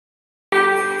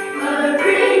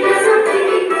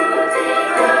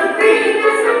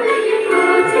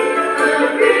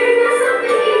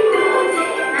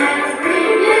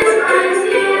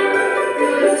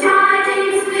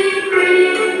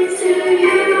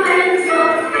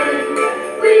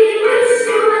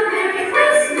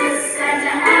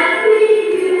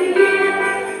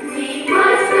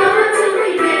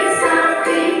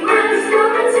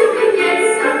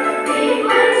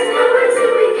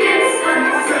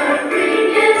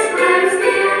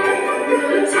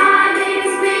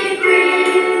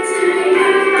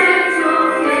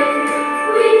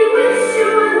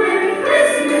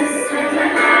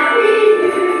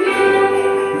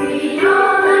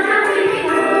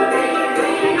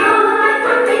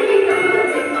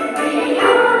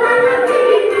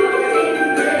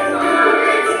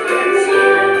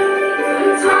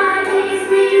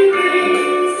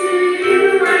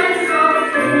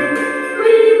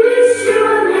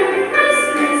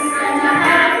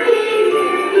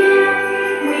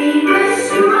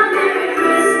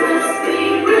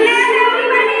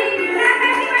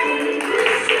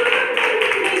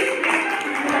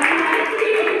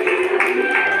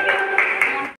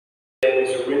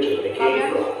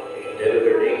came from and entered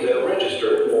their names in a register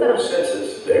or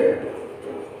census there.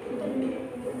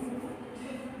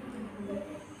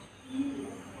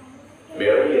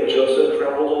 Mary and Joseph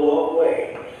traveled a long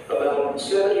way, about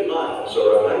 70 miles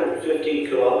or 115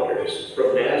 kilometers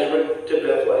from Nazareth to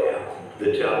Bethlehem,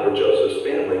 the town where Joseph's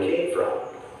family came from.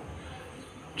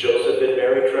 Joseph and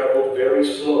Mary traveled very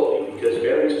slowly because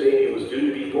Mary's baby was due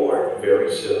to be born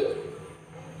very soon.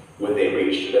 When they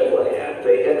reached Bethlehem,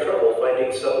 they had trouble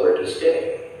finding somewhere to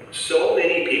stay. So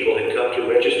many people had come to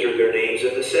register their names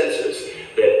in the census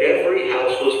that every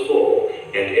house was full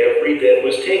and every bed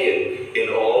was taken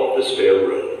in all of the spare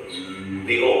rooms.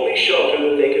 The only shelter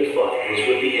that they could find was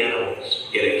with the animals,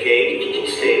 in a cage,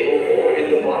 stable, or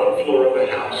in the bottom floor of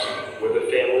the house where the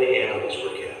family animals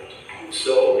were kept.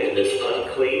 So, in this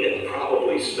unclean and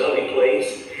probably smelly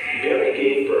place, Mary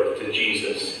gave birth to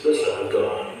Jesus, the Son of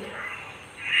God.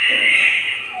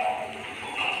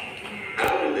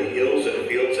 Out in the hills and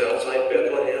fields outside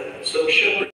Bethlehem, some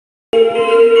shepherds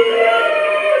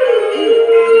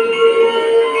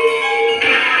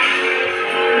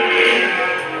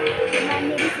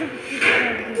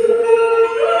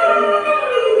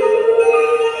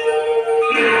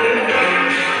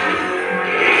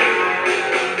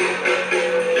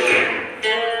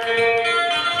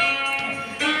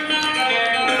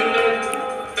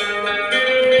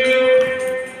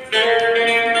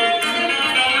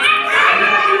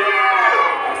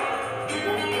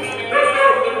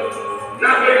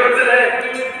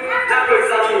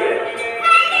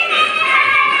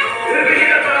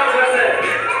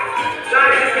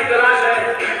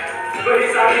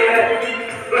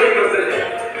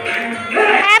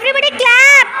Everybody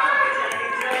clap!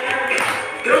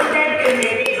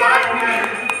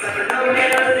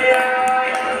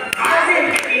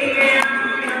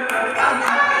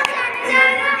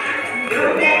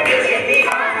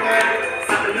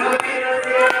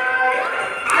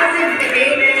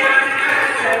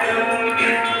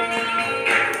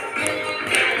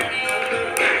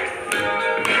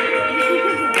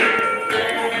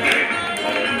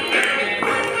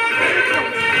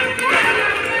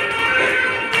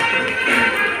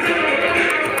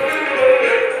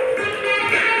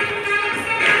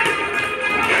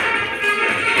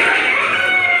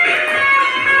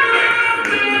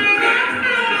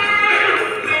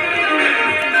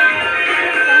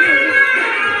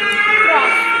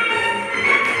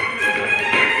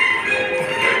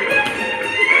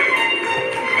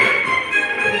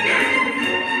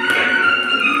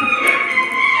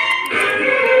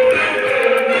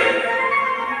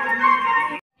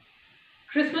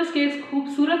 Christmas के इस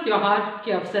खूबसूरत त्यौहार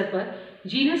के अवसर पर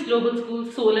genus global school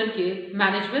Solan के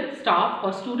management, staff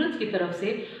और students की तरफ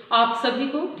से आप सभी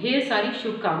को ढेर सारी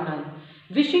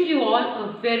शुभकामनाएं। Wishing you all a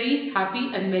very happy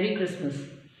and मेरी क्रिसमस।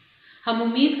 हम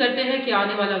उम्मीद करते हैं कि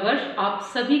आने वाला वर्ष आप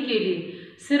सभी के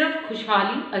लिए सिर्फ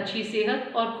खुशहाली, अच्छी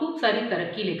सेहत और खूब सारी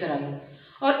तरक्की लेकर आए।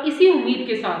 और इसी उम्मीद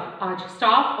के साथ आज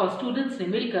स्टाफ और स्टूडेंट्स ने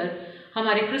मिलकर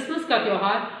हमारे क्रिसमस का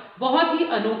त्यौहार बहुत ही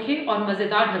अनोखे और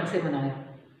मज़ेदार ढंग से मनाया।